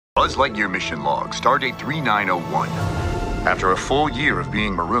Buzz Lightyear mission log, stardate 3901. After a full year of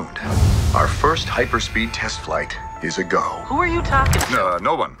being marooned, our first hyperspeed test flight is a go. Who are you talking to?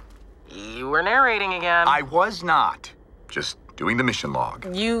 No one. You were narrating again. I was not. Just doing the mission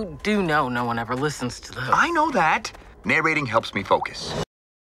log. You do know no one ever listens to those. I know that. Narrating helps me focus.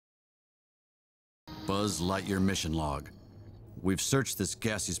 Buzz Lightyear mission log. We've searched this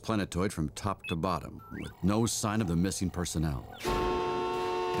gaseous planetoid from top to bottom, with no sign of the missing personnel.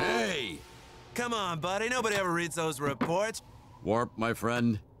 Hey! Come on, buddy. Nobody ever reads those reports. Warp, my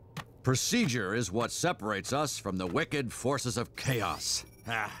friend. Procedure is what separates us from the wicked forces of chaos.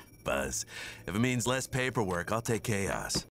 Ah, Buzz. If it means less paperwork, I'll take chaos.